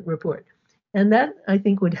incident report. And that, I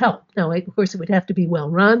think, would help. Now, of course, it would have to be well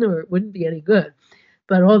run or it wouldn't be any good.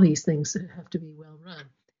 But all these things have to be well run.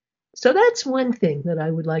 So that's one thing that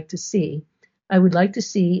I would like to see. I would like to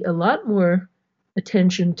see a lot more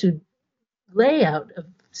attention to layout of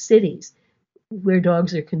cities where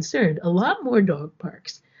dogs are concerned, a lot more dog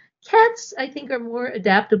parks. Cats, I think, are more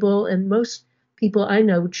adaptable, and most people I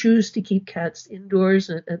know choose to keep cats indoors,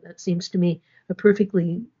 and that seems to me a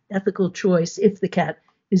perfectly ethical choice if the cat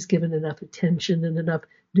is given enough attention and enough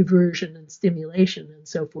diversion and stimulation and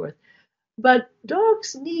so forth. But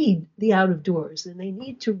dogs need the out of doors and they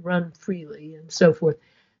need to run freely and so forth.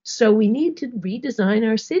 So we need to redesign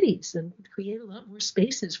our cities and create a lot more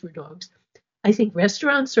spaces for dogs. I think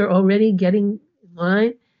restaurants are already getting in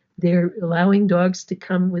line. They're allowing dogs to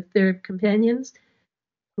come with their companions.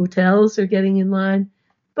 Hotels are getting in line.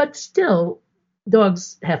 But still,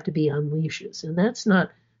 dogs have to be on leashes. And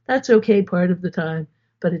that's okay part of the time,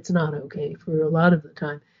 but it's not okay for a lot of the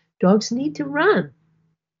time. Dogs need to run.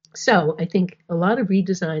 So I think a lot of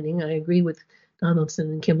redesigning. I agree with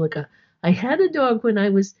Donaldson and Kimlicka. I had a dog when I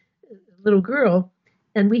was a little girl,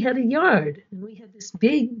 and we had a yard, and we had this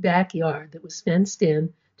big backyard that was fenced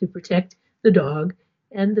in to protect the dog,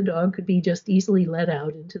 and the dog could be just easily let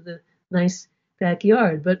out into the nice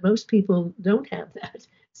backyard. But most people don't have that.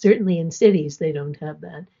 Certainly in cities, they don't have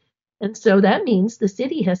that. And so that means the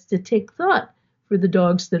city has to take thought for the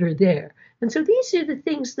dogs that are there. And so these are the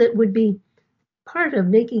things that would be part of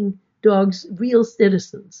making dogs real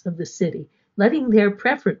citizens of the city, letting their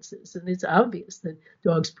preferences, and it's obvious that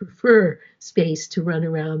dogs prefer space to run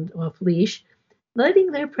around off leash,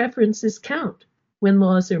 letting their preferences count when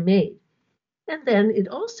laws are made. And then it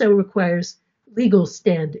also requires legal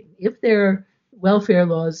standing. If there are welfare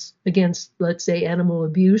laws against, let's say, animal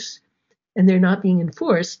abuse, and they're not being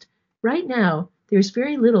enforced, right now there's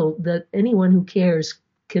very little that anyone who cares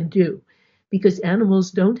can do, because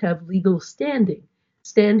animals don't have legal standing.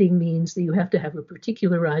 Standing means that you have to have a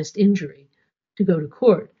particularized injury to go to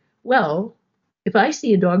court. Well, if I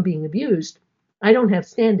see a dog being abused, I don't have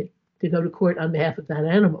standing to go to court on behalf of that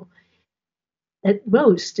animal. At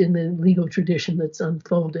most, in the legal tradition that's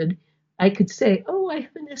unfolded, I could say, oh, I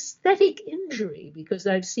have an aesthetic injury because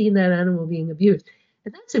I've seen that animal being abused.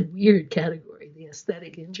 And that's a weird category, the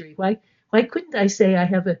aesthetic injury. Why couldn't I say I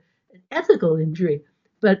have an ethical injury?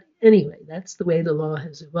 But anyway, that's the way the law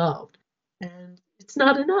has evolved. And it's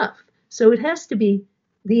not enough. So it has to be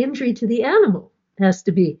the injury to the animal has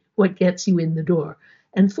to be what gets you in the door.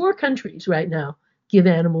 And 4 countries right now give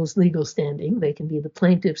animals legal standing. They can be the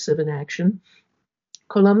plaintiffs of an action.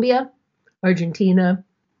 Colombia, Argentina,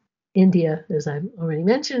 India, as I've already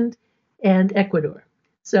mentioned, and Ecuador.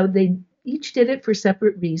 So they each did it for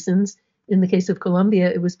separate reasons. In the case of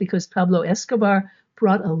Colombia, it was because Pablo Escobar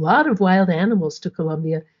brought a lot of wild animals to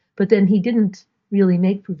Colombia, but then he didn't really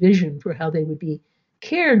make provision for how they would be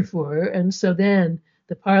cared for. And so then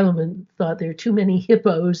the parliament thought there are too many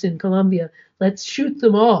hippos in Colombia, let's shoot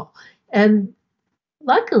them all. And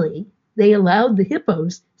luckily, they allowed the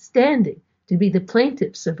hippos standing to be the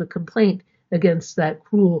plaintiffs of a complaint against that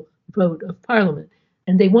cruel vote of parliament.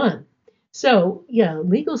 and they won. So, yeah,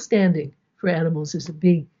 legal standing for animals is a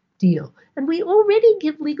big deal. And we already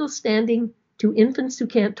give legal standing to infants who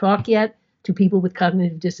can't talk yet, to people with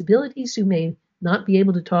cognitive disabilities who may not be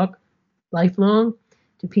able to talk lifelong,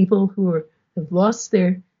 to people who have lost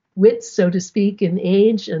their wits, so to speak, in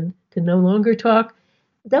age and can no longer talk.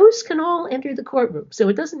 Those can all enter the courtroom. So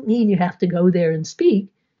it doesn't mean you have to go there and speak.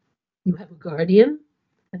 You have a guardian,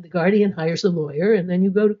 and the guardian hires a lawyer, and then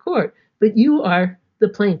you go to court. But you are the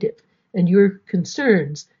plaintiff, and your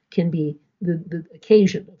concerns can be the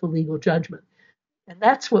occasion of a legal judgment. And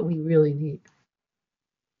that's what we really need.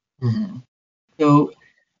 Mm-hmm. So,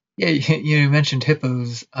 yeah, you mentioned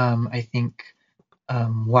hippos. I think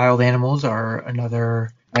wild animals are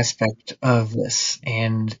another aspect of this.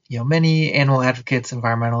 And, many animal advocates,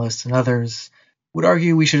 environmentalists, and others would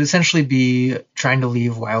argue we should essentially be trying to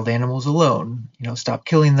leave wild animals alone. Stop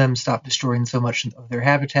killing them, stop destroying so much of their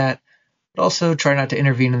habitat, but also try not to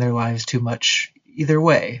intervene in their lives too much either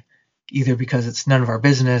way, either because it's none of our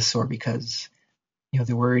business or because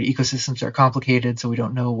they're worried ecosystems are complicated, so we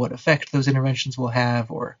don't know what effect those interventions will have,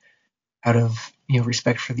 or out of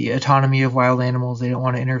respect for the autonomy of wild animals, they don't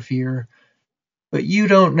want to interfere. But you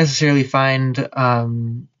don't necessarily find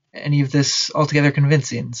any of this altogether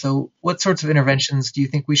convincing. So what sorts of interventions do you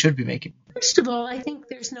think we should be making? First of all, I think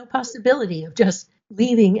there's no possibility of just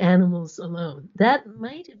leaving animals alone. That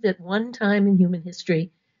might have, at one time in human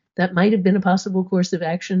history, that might have been a possible course of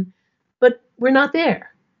action, but we're not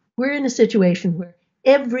there. We're in a situation where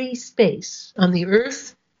every space on the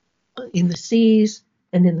earth, in the seas,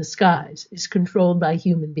 and in the skies is controlled by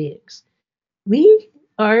human beings. We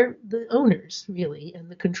are the owners, really, and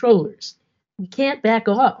the controllers. We can't back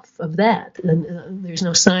off of that, and there's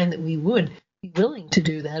no sign that we would be willing to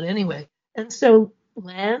do that anyway. And so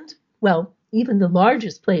land, well, even the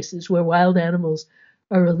largest places where wild animals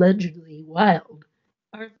are allegedly wild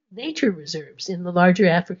are nature reserves in the larger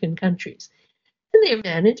African countries. And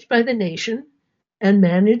they're managed by the nation and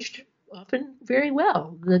managed often very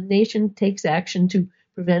well. The nation takes action to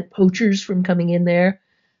prevent poachers from coming in there.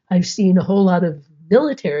 I've seen a whole lot of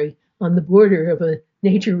military on the border of a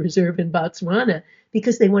nature reserve in Botswana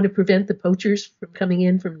because they want to prevent the poachers from coming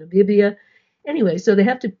in from Namibia. Anyway, so they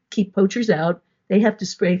have to keep poachers out. They have to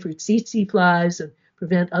spray for tsetse flies and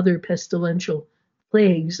prevent other pestilential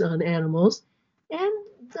plagues on animals. And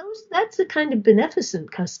that's a kind of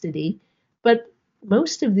beneficent custody. But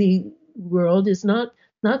most of the world is not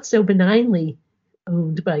so benignly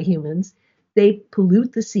owned by humans. They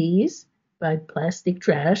pollute the seas by plastic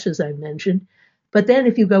trash, as I mentioned. But then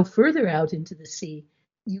if you go further out into the sea,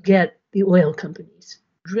 you get the oil companies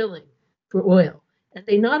drilling for oil. And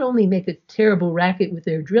they not only make a terrible racket with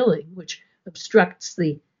their drilling, which obstructs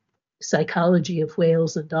the psychology of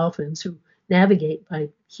whales and dolphins who navigate by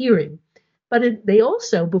hearing, but they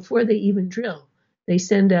also, before they even drill, they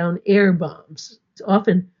send down air bombs. It's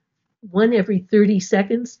often one every 30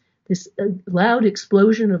 seconds, this loud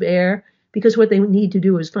explosion of air, because what they need to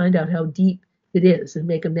do is find out how deep it is and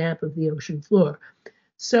make a map of the ocean floor.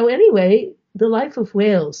 So anyway, the life of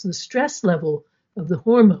whales, the stress level of the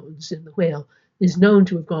hormones in the whale is known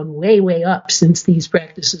to have gone way, way up since these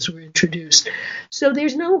practices were introduced. So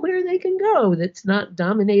there's nowhere they can go that's not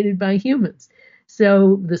dominated by humans.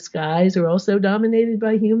 So the skies are also dominated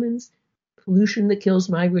by humans. Pollution that kills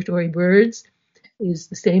migratory birds is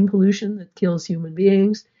the same pollution that kills human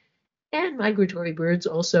beings. And migratory birds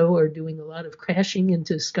also are doing a lot of crashing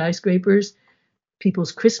into skyscrapers.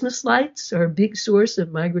 People's Christmas lights are a big source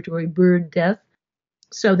of migratory bird death.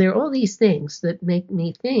 So there are all these things that make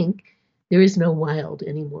me think there is no wild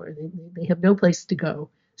anymore. They have no place to go.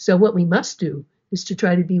 So what we must do is to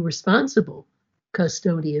try to be responsible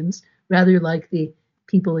custodians, rather like the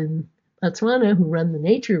people in Botswana who run the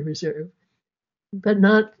nature reserve, but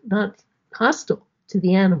not hostile to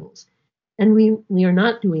the animals. And we are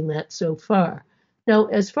not doing that so far. Now,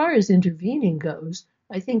 as far as intervening goes,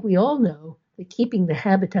 I think we all know that keeping the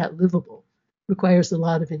habitat livable requires a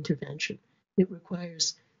lot of intervention. It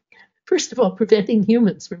requires, first of all, preventing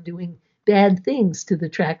humans from doing bad things to the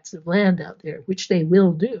tracts of land out there, which they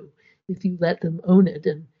will do if you let them own it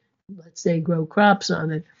and, let's say, grow crops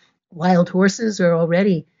on it. Wild horses are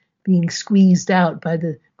already being squeezed out by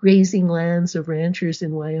the grazing lands of ranchers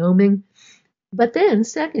in Wyoming. But then,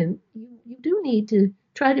 second, you do need to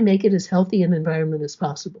try to make it as healthy an environment as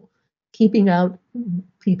possible, keeping out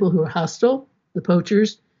people who are hostile, the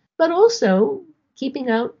poachers, but also keeping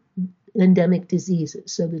out endemic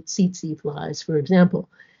diseases, so the tsetse flies, for example.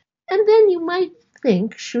 And then you might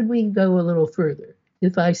think, should we go a little further?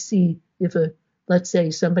 If let's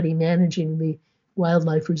say somebody managing the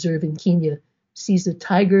wildlife reserve in Kenya sees a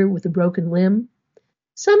tiger with a broken limb,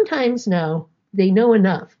 Sometimes now they know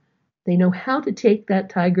enough. They know how to take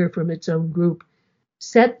that tiger from its own group,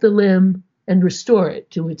 set the limb, and restore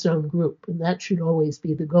it to its own group. And that should always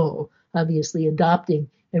be the goal. Obviously, adopting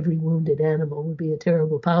every wounded animal would be a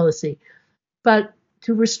terrible policy. But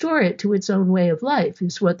to restore it to its own way of life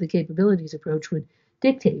is what the capabilities approach would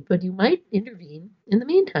dictate. But you might intervene in the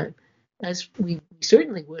meantime, as we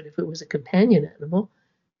certainly would if it was a companion animal,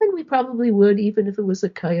 and we probably would even if it was a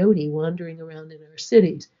coyote wandering around in our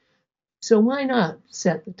cities. So why not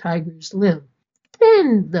set the tiger's limb?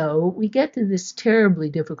 Then, though, we get to this terribly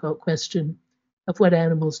difficult question of what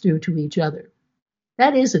animals do to each other.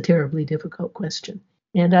 That is a terribly difficult question.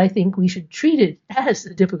 And I think we should treat it as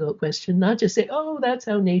a difficult question, not just say, oh, that's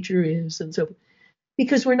how nature is, and so forth.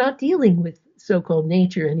 Because we're not dealing with so-called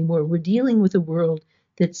nature anymore. We're dealing with a world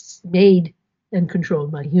that's made and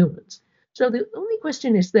controlled by humans. So the only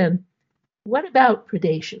question is then, what about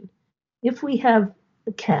predation? If we have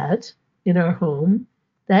a cat in our home,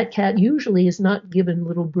 that cat usually is not given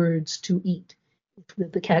little birds to eat.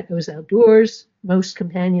 If the cat goes outdoors, most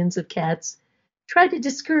companions of cats try to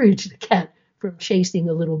discourage the cat from chasing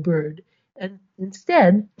a little bird. And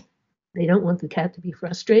instead, they don't want the cat to be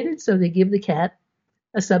frustrated, so they give the cat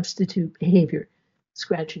a substitute behavior,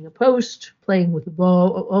 scratching a post, playing with a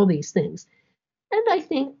ball, all these things. And I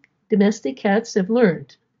think domestic cats have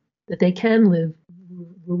learned that they can live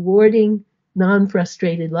rewarding,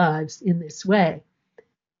 non-frustrated lives in this way.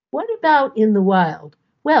 What about in the wild?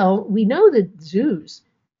 Well, we know that zoos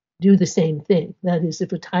do the same thing. That is,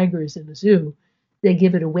 if a tiger is in a zoo, they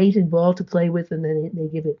give it a weighted ball to play with, and then they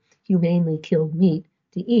give it humanely killed meat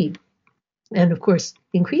to eat. And of course,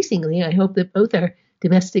 increasingly, I hope that both our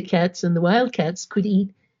domestic cats and the wild cats could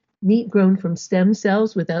eat meat grown from stem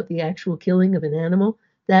cells without the actual killing of an animal.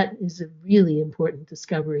 That is a really important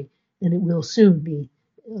discovery, and it will soon be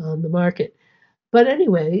on the market. But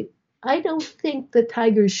anyway, I don't think that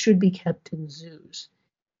tigers should be kept in zoos.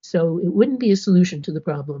 So it wouldn't be a solution to the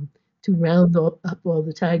problem to round up all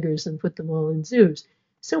the tigers and put them all in zoos.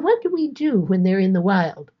 So what do we do when they're in the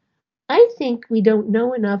wild? I think we don't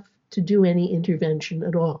know enough to do any intervention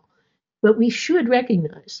at all. But we should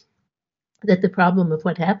recognize that the problem of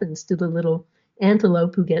what happens to the little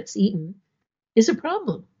antelope who gets eaten is a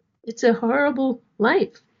problem. It's a horrible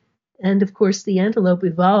life. And of course, the antelope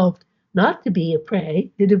evolved not to be a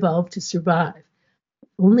prey, it evolved to survive.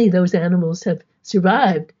 Only those animals have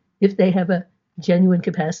survived if they have a genuine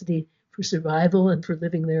capacity for survival and for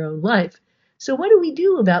living their own life. So what do we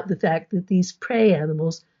do about the fact that these prey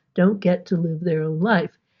animals don't get to live their own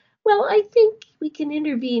life? Well, I think we can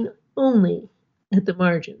intervene only at the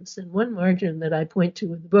margins. And one margin that I point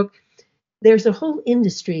to in the book, there's a whole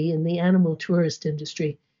industry in the animal tourist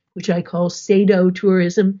industry, which I call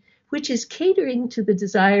sado-tourism, which is catering to the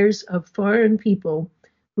desires of foreign people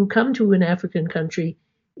who come to an African country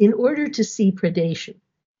in order to see predation,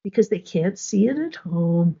 because they can't see it at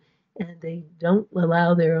home, and they don't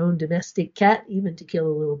allow their own domestic cat even to kill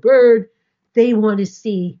a little bird. They want to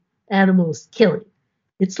see animals killing.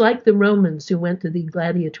 It's like the Romans who went to the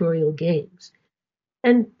gladiatorial games.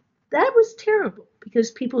 And that was terrible, because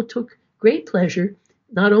people took great pleasure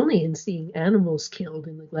not only in seeing animals killed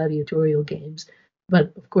in the gladiatorial games,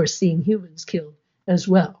 but of course seeing humans killed as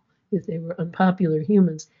well, if they were unpopular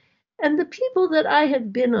humans. And the people that I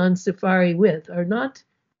have been on safari with are not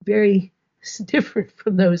very different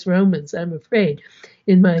from those Romans, I'm afraid.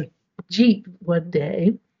 In my Jeep one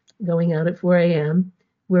day, going out at 4 a.m.,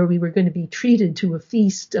 where we were going to be treated to a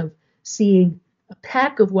feast of seeing a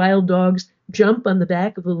pack of wild dogs jump on the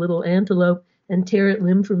back of a little antelope and tear it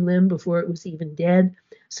limb from limb before it was even dead.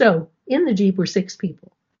 So in the Jeep were 6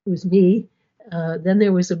 people. It was me. Then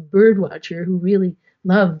there was a bird watcher who really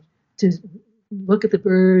loved to look at the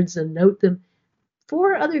birds and note them.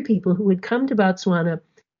 4 other people who had come to Botswana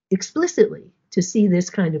explicitly to see this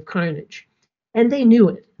kind of carnage. And they knew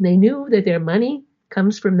it. They knew that their money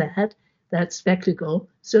comes from that spectacle.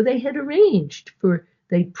 So they had arranged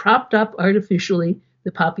they propped up artificially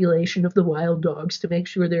the population of the wild dogs to make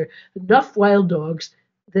sure there are enough wild dogs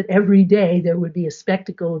that every day there would be a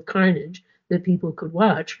spectacle of carnage that people could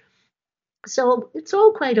watch. So it's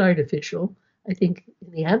all quite artificial. I think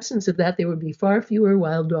in the absence of that, there would be far fewer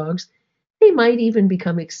wild dogs. They might even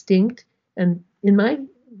become extinct. And in my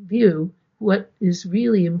view, what is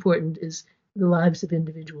really important is the lives of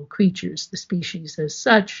individual creatures. The species as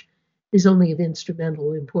such is only of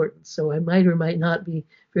instrumental importance. So I might or might not be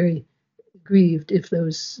very grieved if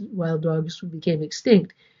those wild dogs became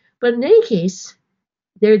extinct. But in any case,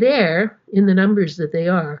 they're there in the numbers that they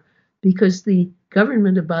are because the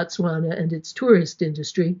government of Botswana and its tourist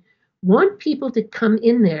industry want people to come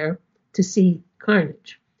in there to see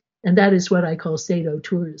carnage. And that is what I call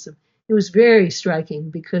sadotourism. It was very striking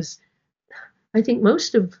because I think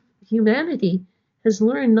most of humanity has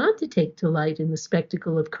learned not to take delight in the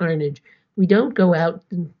spectacle of carnage. We don't go out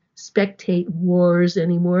and spectate wars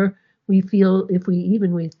anymore. We feel if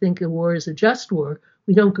we think a war is a just war,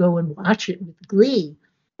 we don't go and watch it with glee.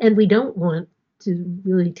 And we don't want to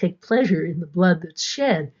really take pleasure in the blood that's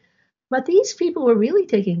shed. But these people were really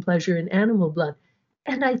taking pleasure in animal blood.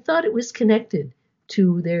 And I thought it was connected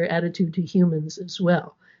to their attitude to humans as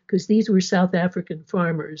well, because these were South African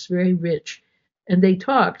farmers, very rich. And they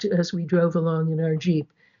talked as we drove along in our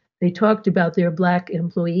Jeep. They talked about their black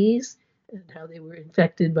employees and how they were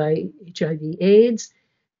infected by HIV/AIDS.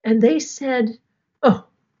 And they said, oh,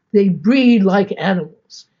 they breed like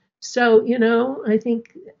animals. So, I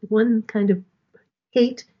think one kind of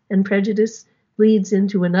hate and prejudice bleeds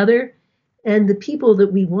into another. And the people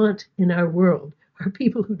that we want in our world are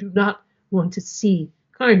people who do not want to see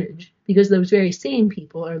carnage, because those very same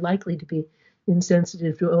people are likely to be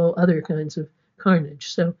insensitive to all other kinds of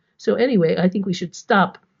carnage. So anyway, I think we should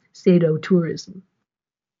stop sadotourism.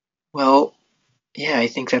 Well, yeah, I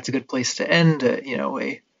think that's a good place to end.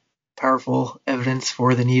 A powerful evidence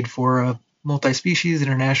for the need for multi-species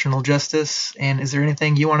international justice. And is there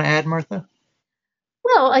anything you want to add, Martha?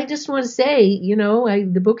 Well, I just want to say,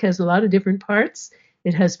 the book has a lot of different parts.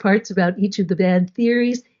 It has parts about each of the bad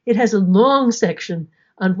theories. It has a long section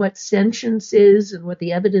on what sentience is and what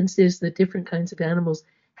the evidence is that different kinds of animals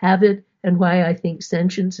have it, and why I think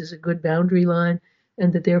sentience is a good boundary line,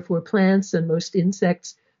 and that therefore plants and most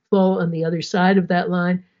insects fall on the other side of that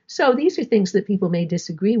line. So these are things that people may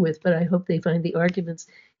disagree with, but I hope they find the arguments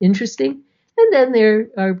interesting. And then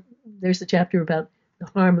there's a chapter about the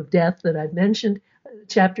harm of death that I've mentioned, a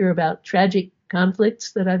chapter about tragic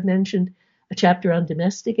conflicts that I've mentioned, a chapter on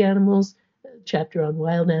domestic animals, a chapter on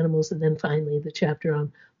wild animals, and then finally the chapter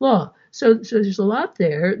on law. So there's a lot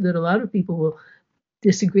there that a lot of people will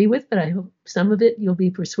disagree with, but I hope some of it you'll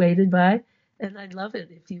be persuaded by, and I'd love it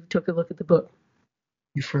if you took a look at the book.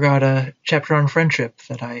 You forgot a chapter on friendship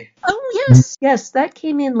that I... Oh, yes, that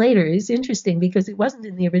came in later. It's interesting because it wasn't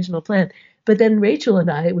in the original plan. But then Rachel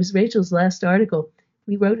and I, it was Rachel's last article,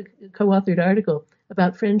 we wrote a co-authored article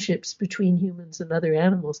about friendships between humans and other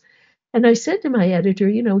animals. And I said to my editor,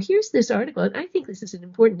 here's this article, and I think this is an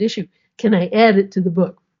important issue. Can I add it to the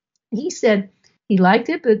book? He said he liked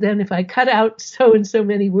it, but then if I cut out so and so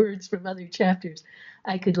many words from other chapters,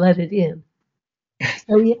 I could let it in.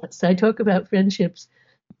 So yes, I talk about friendships,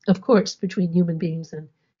 of course, between human beings and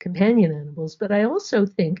companion animals, but I also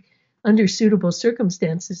think under suitable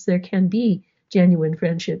circumstances there can be genuine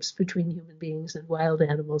friendships between human beings and wild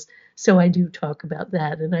animals. So I do talk about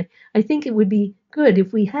that. And I think it would be good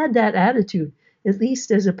if we had that attitude, at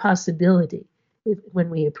least as a possibility, when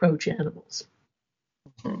we approach animals.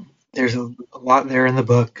 There's a lot there in the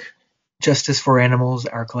book. Justice for Animals,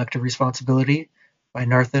 Our Collective Responsibility by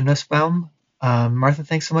Martha Nussbaum. Martha,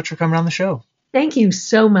 thanks so much for coming on the show. Thank you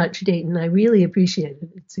so much, Dayton. I really appreciate it.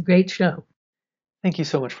 It's a great show. Thank you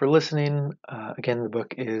so much for listening. Again, the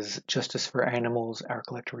book is Justice for Animals, Our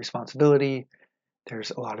Collective Responsibility.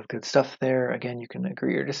 There's a lot of good stuff there. Again, you can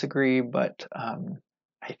agree or disagree, but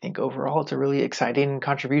I think overall it's a really exciting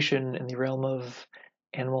contribution in the realm of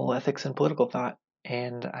animal ethics and political thought.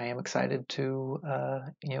 And I am excited to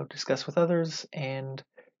discuss with others and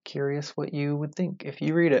curious what you would think if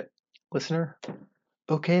you read it, listener.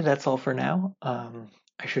 Okay, that's all for now.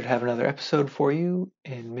 I should have another episode for you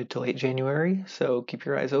in mid to late January, so keep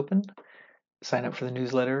your eyes open. Sign up for the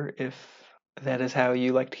newsletter if that is how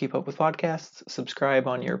you like to keep up with podcasts. Subscribe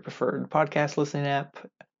on your preferred podcast listening app.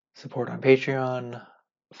 Support on Patreon.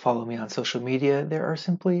 Follow me on social media. There are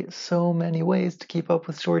simply so many ways to keep up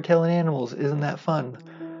with storytelling animals. Isn't that fun?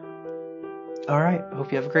 All right,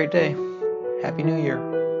 hope you have a great day. Happy New Year.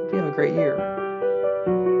 Hope you have a great year.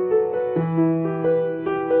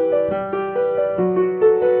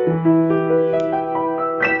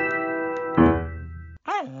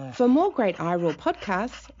 For more great iRaw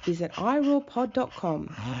podcasts, visit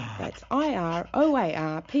irawpod.com. That's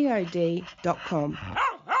IROARPOD.com.